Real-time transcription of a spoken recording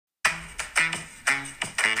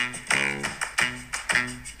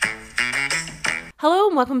Hello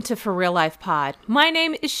and welcome to For Real Life Pod. My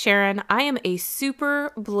name is Sharon. I am a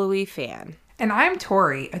super Bluey fan. And I'm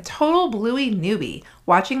Tori, a total Bluey newbie,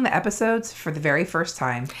 watching the episodes for the very first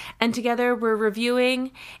time. And together we're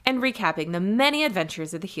reviewing and recapping the many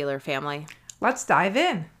adventures of the Healer family. Let's dive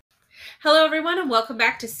in. Hello everyone and welcome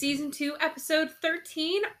back to Season 2, Episode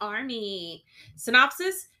 13, Army.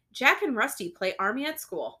 Synopsis, Jack and Rusty play Army at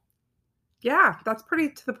school. Yeah, that's pretty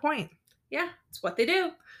to the point. Yeah, it's what they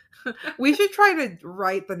do. We should try to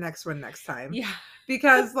write the next one next time. Yeah.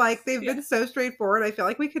 Because, they've been so straightforward, I feel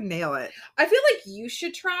like we could nail it. I feel like you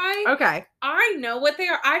should try. Okay. I know what they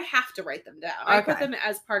are. I have to write them down. Okay. I put them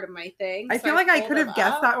as part of my thing. I feel like I could have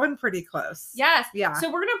guessed that one pretty close. Yes. Yeah.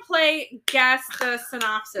 So we're going to play Guess the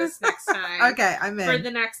Synopsis next time. Okay, I'm in. For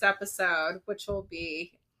the next episode, which will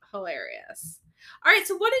be hilarious. All right,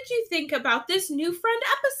 so what did you think about this new friend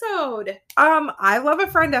episode? I love a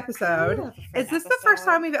friend episode. Is this the first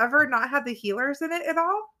time we've ever not had the healers in it at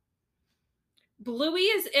all? Bluey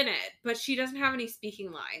is in it, but she doesn't have any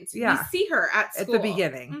speaking lines. Yeah. We see her at school. At the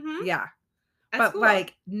beginning. Mm-hmm. Yeah. At but school.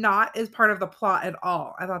 Not as part of the plot at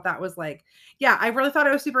all. I thought that was I really thought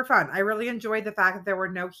it was super fun. I really enjoyed the fact that there were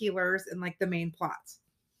no healers in the main plots.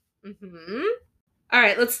 Mm-hmm. All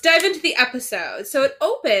right, let's dive into the episode. So it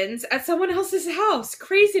opens at someone else's house.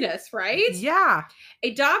 Craziness, right? Yeah.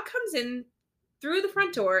 A dog comes in through the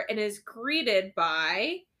front door and is greeted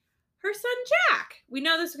by her son, Jack. We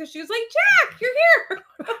know this because she was like, Jack, you're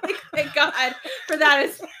here. Thank God for that.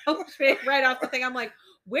 Is right off the thing. I'm like,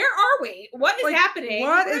 where are we? What is happening?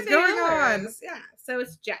 What is going on? Yeah, so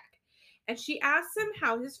it's Jack. And she asks him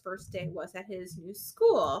how his first day was at his new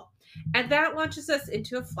school. And that launches us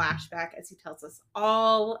into a flashback as he tells us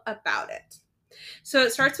all about it. So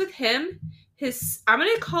it starts with him, I'm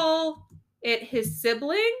going to call it his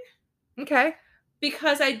sibling. Okay.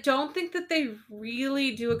 Because I don't think that they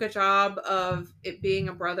really do a good job of it being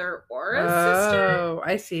a brother or a sister. Oh,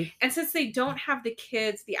 I see. And since they don't have the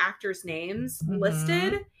actors' names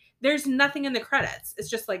listed, there's nothing in the credits. It's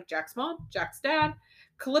just Jack's mom, Jack's dad,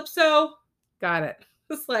 Calypso. Got it.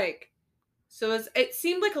 It's so it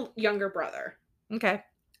seemed like a younger brother. Okay.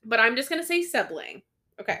 But I'm just going to say sibling.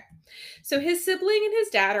 Okay. So his sibling and his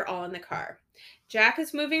dad are all in the car. Jack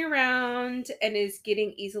is moving around and is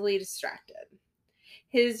getting easily distracted.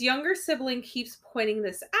 His younger sibling keeps pointing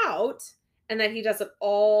this out and that he does it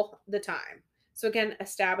all the time. So again,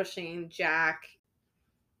 establishing Jack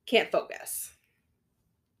can't focus.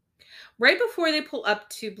 Right before they pull up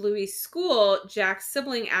to Bluey's school, Jack's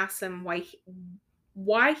sibling asks him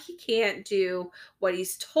why he can't do what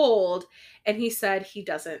he's told, and he said he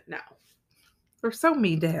doesn't know. They're so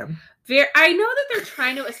mean to him. I know that they're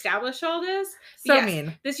trying to establish all this.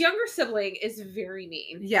 Mean. This younger sibling is very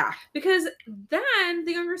mean. Yeah. Because then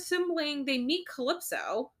the younger sibling, they meet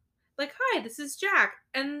Calypso. Hi, this is Jack.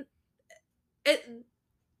 And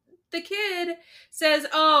the kid says,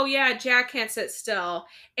 oh, yeah, Jack can't sit still.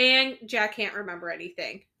 And Jack can't remember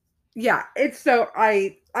anything. Yeah, it's so...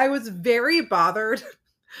 I was very bothered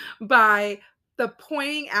by the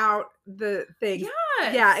pointing out the thing.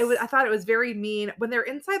 Yes. Yeah, I thought it was very mean. When they're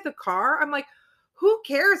inside the car, I'm like, who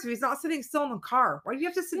cares if he's not sitting still in the car? Why do you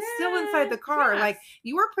have to sit still inside the car? Yes.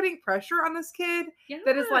 You are putting pressure on this kid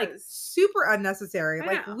that is super unnecessary.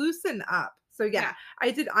 Loosen up. So yeah,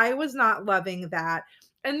 I was not loving that.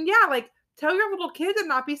 And yeah, tell your little kid to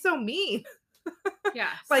not be so mean. Yeah.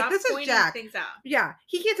 This is Jack. Things out. Yeah.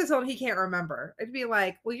 He can't tell him he can't remember. It'd be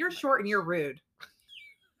well, you're short and you're rude.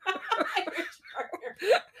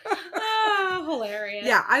 Oh, hilarious.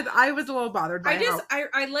 Yeah, I was a little bothered by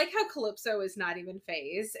I like how Calypso is not even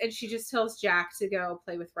phased, and she just tells Jack to go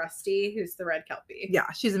play with Rusty, who's the red Kelpie.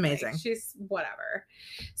 Yeah, she's amazing. She's whatever.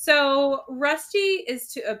 So Rusty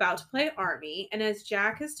is about to play Army, and as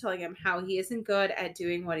Jack is telling him how he isn't good at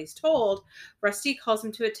doing what he's told, Rusty calls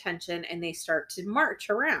him to attention and they start to march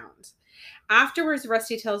around. Afterwards,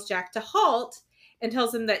 Rusty tells Jack to halt and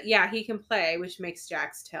tells him that, yeah, he can play, which makes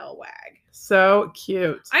Jack's tail wag. So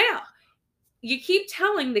cute. I know. You keep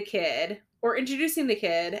telling the kid or introducing the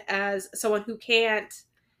kid as someone who can't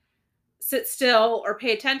sit still or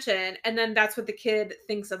pay attention, and then that's what the kid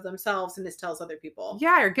thinks of themselves and just tells other people.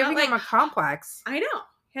 Yeah, you're giving him a complex. I know.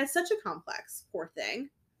 He has such a complex. Poor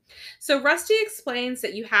thing. So Rusty explains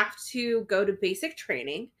that you have to go to basic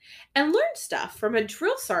training and learn stuff from a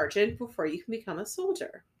drill sergeant before you can become a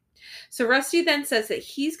soldier. So Rusty then says that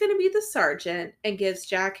he's going to be the sergeant and gives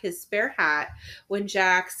Jack his spare hat when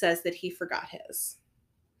Jack says that he forgot his.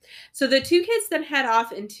 So the two kids then head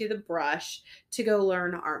off into the brush to go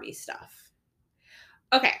learn Army stuff.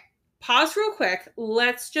 Okay, pause real quick.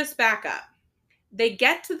 Let's just back up. They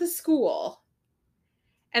get to the school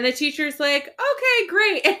And the teacher's like, okay,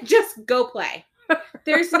 great. And just go play.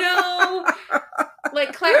 There's no,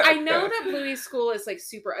 like, I know that Bluey's school is, like,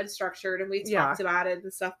 super unstructured, and we talked about it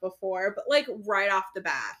and stuff before, but, like, right off the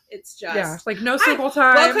bat, it's just... like, no circle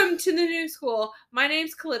time. Welcome to the new school. My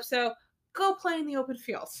name's Calypso. Go play in the open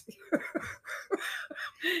fields.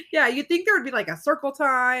 Yeah, you'd think there would be, like, a circle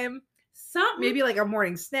time. Something. Maybe, like, a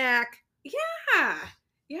morning snack. Yeah.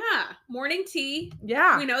 Yeah. Morning tea.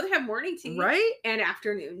 Yeah. We know they have morning tea. Right? And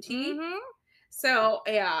afternoon tea. Mm-hmm. So,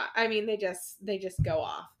 yeah, I mean, they just go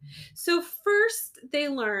off. So first they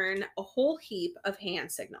learn a whole heap of hand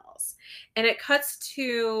signals, and it cuts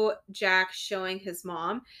to Jack showing his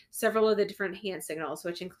mom several of the different hand signals,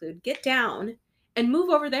 which include get down and move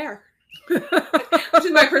over there, which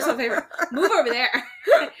is my personal favorite. Move over there.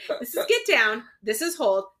 This is get down. This is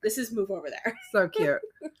hold. This is move over there. So cute.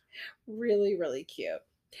 Really, really cute.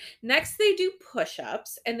 Next, they do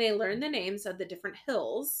push-ups, and they learn the names of the different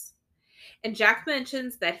hills. And Jack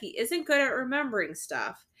mentions that he isn't good at remembering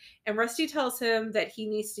stuff. And Rusty tells him that he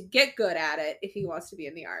needs to get good at it if he wants to be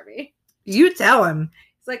in the army. You tell him.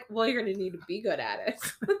 It's like, well, you're going to need to be good at it.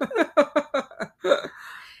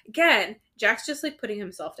 Again, Jack's just like putting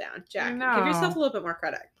himself down. Jack, give yourself a little bit more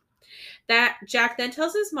credit. That Jack then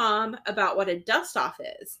tells his mom about what a dust-off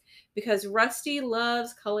is, because Rusty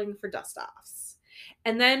loves culling for dust-offs.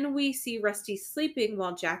 And then we see Rusty sleeping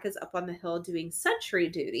while Jack is up on the hill doing sentry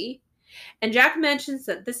duty. And Jack mentions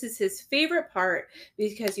that this is his favorite part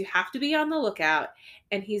because you have to be on the lookout,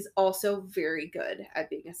 and he's also very good at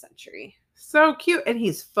being a sentry. So cute. And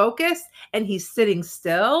he's focused, and he's sitting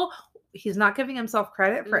still. He's not giving himself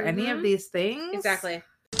credit for any of these things. Exactly.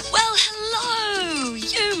 Well, hello.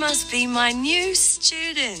 You must be my new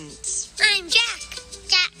student. I'm Jack.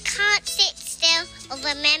 Jack can't sit still or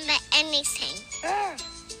remember anything.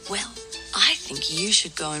 Well, I think you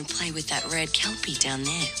should go and play with that red Kelpie down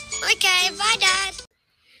there. Okay, bye, Dad.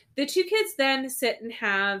 The two kids then sit and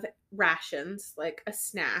have rations, like a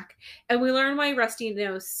snack, and we learn why Rusty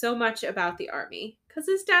knows so much about the army, because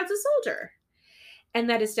his dad's a soldier. And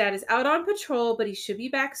that his dad is out on patrol, but he should be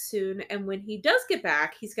back soon, and when he does get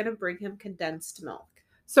back, he's going to bring him condensed milk.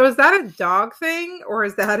 So is that a dog thing, or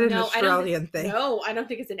is that an Australian thing? No, I don't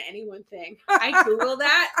think it's an anyone thing. I Googled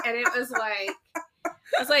that, and it was like,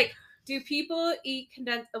 I was like, do people eat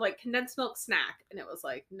condensed milk snack? And it was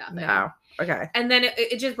like, nothing. No. Okay. And then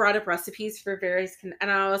it just brought up recipes for various, and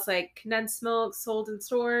I was like, condensed milk sold in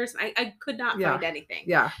stores. I could not find anything.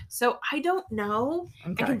 Yeah. So I don't know. Okay.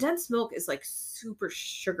 And condensed milk is like super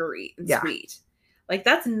sugary and sweet. Like,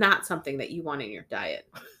 that's not something that you want in your diet,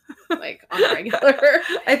 like on a regular.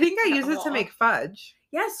 I think I use it to make fudge.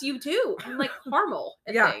 Yes, you do. And like caramel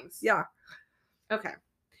and things. Yeah. Okay.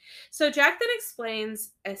 So Jack then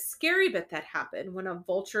explains a scary bit that happened when a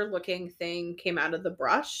vulture-looking thing came out of the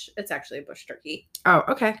brush. It's actually a bush turkey. Oh,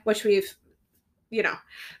 okay. Which we've,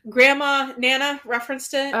 Grandma Nana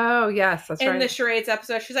referenced it. Oh, yes, that's right. In the charades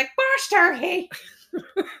episode, she's like, bush turkey!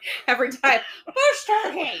 Every time, bush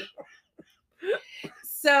turkey!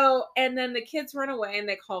 So, and then the kids run away and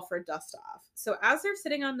they call for a dust-off. So as they're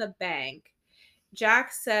sitting on the bank,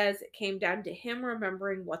 Jack says it came down to him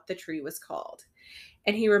remembering what the tree was called.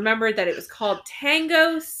 And he remembered that it was called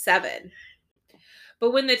Tango 7.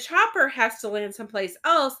 But when the chopper has to land someplace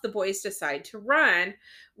else, the boys decide to run,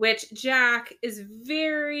 which Jack is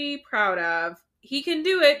very proud of. He can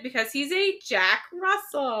do it because he's a Jack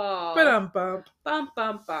Russell. Ba-dum-bump. Bump,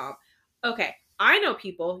 bump, bump. Okay, you know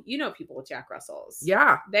people with Jack Russells.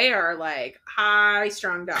 Yeah. They are like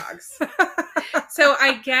high-strung dogs. So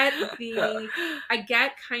I get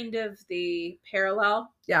kind of the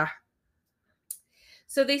parallel. Yeah.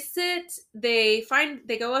 So they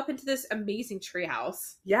go up into this amazing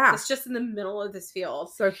treehouse. Yeah. It's just in the middle of this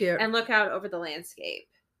field. So cute. And look out over the landscape.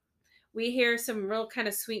 We hear some real kind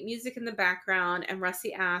of sweet music in the background, and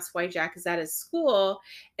Rusty asks why Jack is at his school,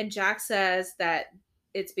 and Jack says that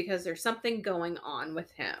it's because there's something going on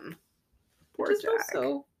with him. Poor Jack.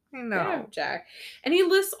 Also, I know. Jack. And he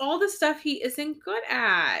lists all the stuff he isn't good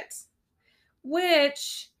at,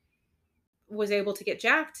 which was able to get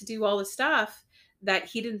Jack to do all the stuff that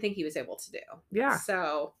he didn't think he was able to do. Yeah.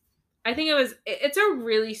 So I think it's a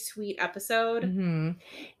really sweet episode. Mm-hmm.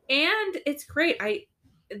 And it's great.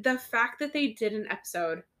 The fact that they did an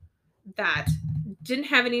episode that didn't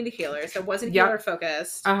have any of the healers, that wasn't healer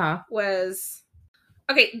focused, was...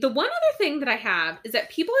 Okay, the one other thing that I have is that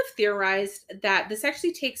people have theorized that this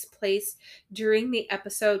actually takes place during the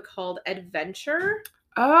episode called Adventure.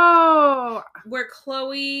 Oh. Where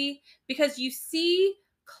Chloe... Because you see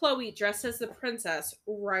Chloe dressed as the princess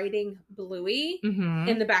riding Bluey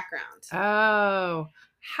in the background. Oh.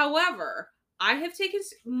 However, I have taken,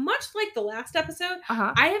 much like the last episode,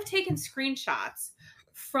 I have taken screenshots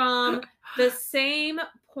from the same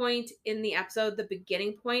point in the episode, the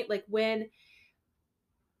beginning point, like when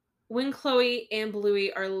Chloe and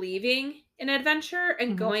Bluey are leaving an adventure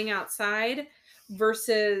and going outside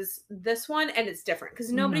versus this one, and it's different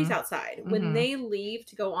because nobody's outside. When they leave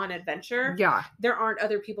to go on adventure, there aren't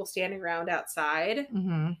other people standing around outside.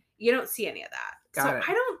 You don't see any of that. Got it.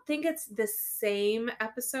 I don't think it's the same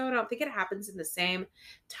episode. I don't think it happens in the same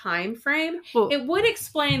time frame. Well, it would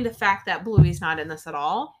explain the fact that Bluey's not in this at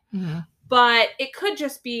all. But it could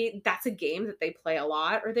just be that's a game that they play a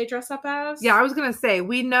lot or they dress up as. Yeah, I was going to say,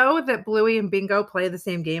 we know that Bluey and Bingo play the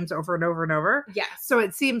same games over and over and over. Yes. So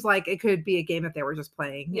it seems like it could be a game that they were just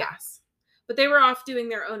playing. Yes. But they were off doing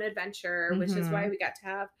their own adventure, which is why we got to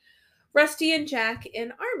have Rusty and Jack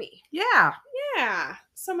in Army. Yeah. Yeah.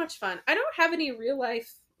 So much fun. I don't have any real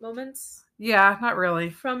life moments. Yeah, not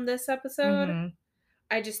really. From this episode.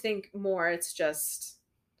 I just think more it's just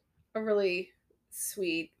a really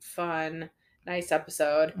sweet, fun, nice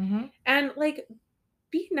episode. And like,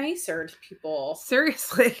 be nicer to people.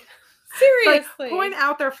 Seriously. Like, point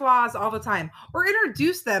out their flaws all the time or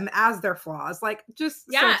introduce them as their flaws. Like,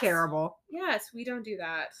 just so terrible. Yes, we don't do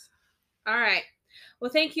that. All right.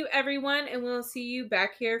 Well, thank you, everyone, and we'll see you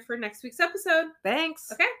back here for next week's episode.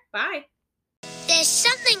 Thanks. Okay, bye. There's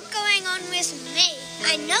something going on with me.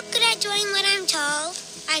 I'm not good at doing what I'm told.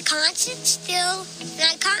 I can't sit still, and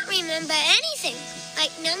I can't remember anything,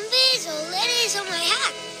 like numbers or letters on my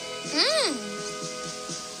hat.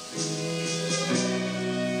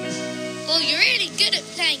 Well, you're really good at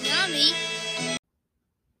playing Army.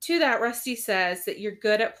 To that, Rusty says that you're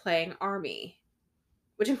good at playing Army,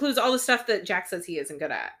 which includes all the stuff that Jack says he isn't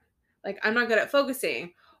good at. Like, I'm not good at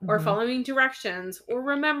focusing or following directions or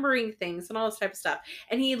remembering things and all this type of stuff.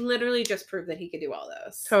 And he literally just proved that he could do all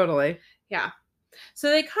those. Totally. Yeah. So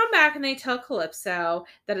they come back and they tell Calypso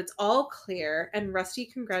that it's all clear, and Rusty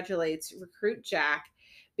congratulates Recruit Jack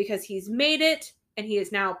because he's made it and he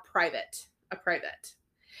is now a private.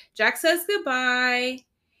 Jack says goodbye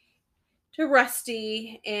to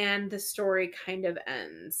Rusty and the story kind of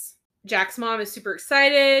ends. Jack's mom is super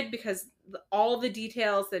excited because all the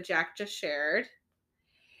details that Jack just shared,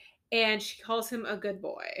 and she calls him a good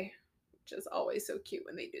boy, which is always so cute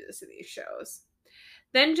when they do this in these shows.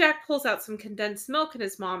 Then Jack pulls out some condensed milk and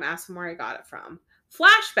his mom asks him where he got it from.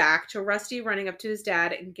 Flashback to Rusty running up to his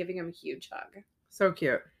dad and giving him a huge hug. So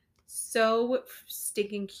cute. So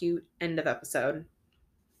stinking cute. End of episode.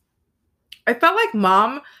 I felt like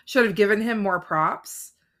Mom should have given him more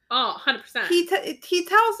props. Oh, 100%. He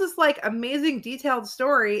tells this like amazing detailed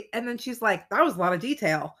story and then she's like, that was a lot of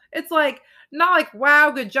detail. It's like, not like,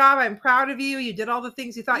 wow, good job. I'm proud of you. You did all the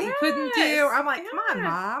things you thought you couldn't do. I'm like, come on,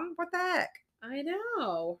 Mom. What the heck? I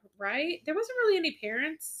know, right? There wasn't really any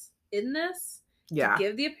parents in this to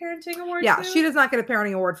give the parenting award to. She does not get a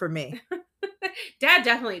parenting award from me. Dad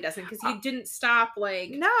definitely doesn't because he didn't stop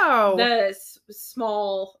the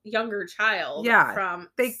small younger child from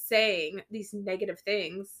saying these negative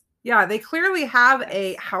things. Yeah, they clearly have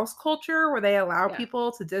a house culture where they allow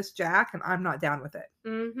people to diss Jack, and I'm not down with it.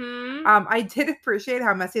 I did appreciate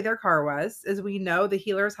how messy their car was. As we know, the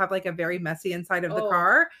Healers have like a very messy inside of the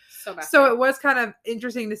car. So it was kind of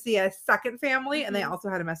interesting to see a second family, and they also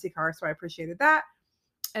had a messy car, so I appreciated that.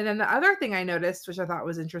 And then the other thing I noticed, which I thought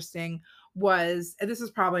was interesting, was, and this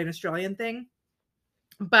is probably an Australian thing,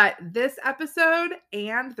 but this episode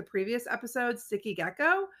and the previous episode, Sticky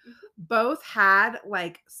Gecko, both had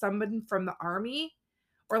like someone from the army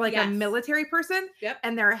or like a military person.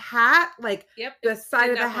 And their hat, like the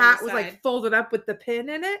side of the hat was like folded up with the pin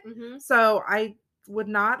in it. So I would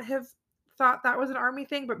not have thought that was an army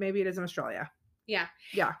thing, but maybe it is in Australia. Yeah.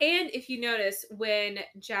 And if you notice, when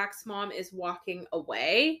Jack's mom is walking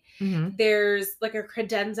away, there's like a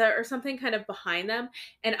credenza or something kind of behind them.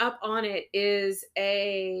 And up on it is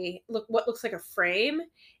what looks like a frame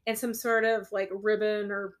and some sort of like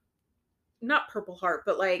ribbon or not Purple Heart,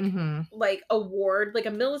 but like award, like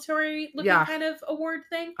a military looking kind of award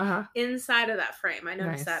thing inside of that frame. I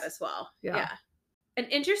noticed that as well. Yeah. An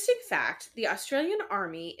interesting fact, the Australian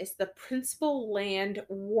Army is the principal land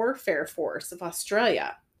warfare force of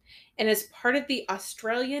Australia and is part of the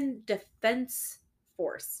Australian Defence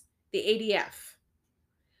Force, the ADF,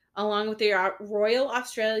 along with the Royal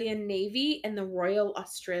Australian Navy and the Royal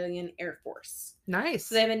Australian Air Force. Nice.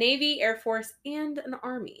 So they have a Navy, Air Force, and an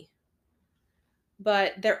Army.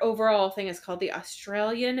 But their overall thing is called the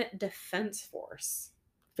Australian Defence Force.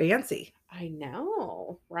 Fancy. I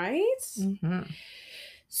know, right?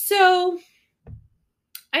 So,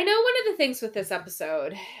 I know one of the things with this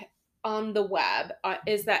episode on the web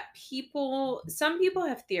is that some people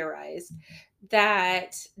have theorized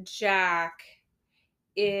that Jack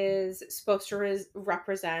is supposed to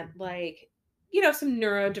represent like, some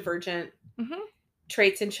neurodivergent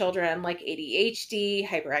traits in children like ADHD,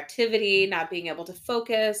 hyperactivity, not being able to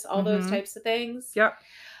focus, all those types of things. Yep.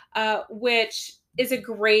 Which is a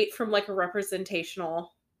great from like a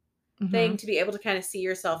representational thing to be able to kind of see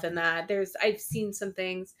yourself in that. I've seen some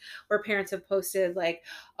things where parents have posted like,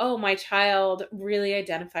 oh, my child really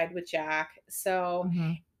identified with Jack. So,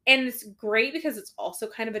 and it's great because it's also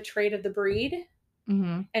kind of a trait of the breed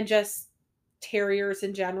and just terriers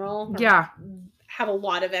in general. Yeah. Have a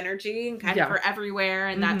lot of energy and kind of are everywhere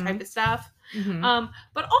and that type of stuff.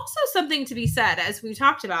 But also something to be said, as we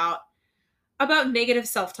talked about negative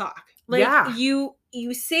self-talk. Like you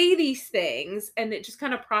say these things and it just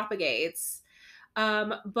kind of propagates.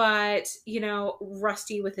 But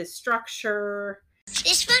Rusty with his structure.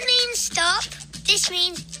 This one means stop. This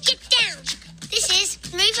means get down. This is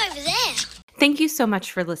move over there. Thank you so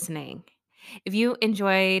much for listening. If you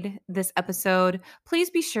enjoyed this episode, please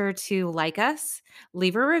be sure to like us,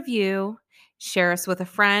 leave a review, share us with a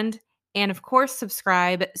friend, and of course,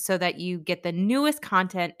 subscribe so that you get the newest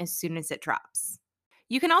content as soon as it drops.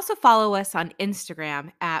 You can also follow us on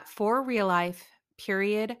Instagram at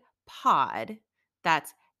forreallife_pod.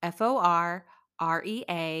 That's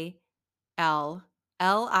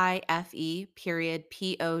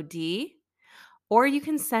FORREALLIFE_POD. Or you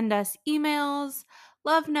can send us emails,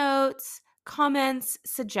 love notes, comments,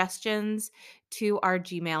 suggestions to our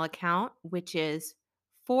Gmail account, which is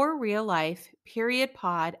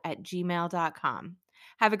forreallife_pod@gmail.com.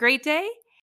 Have a great day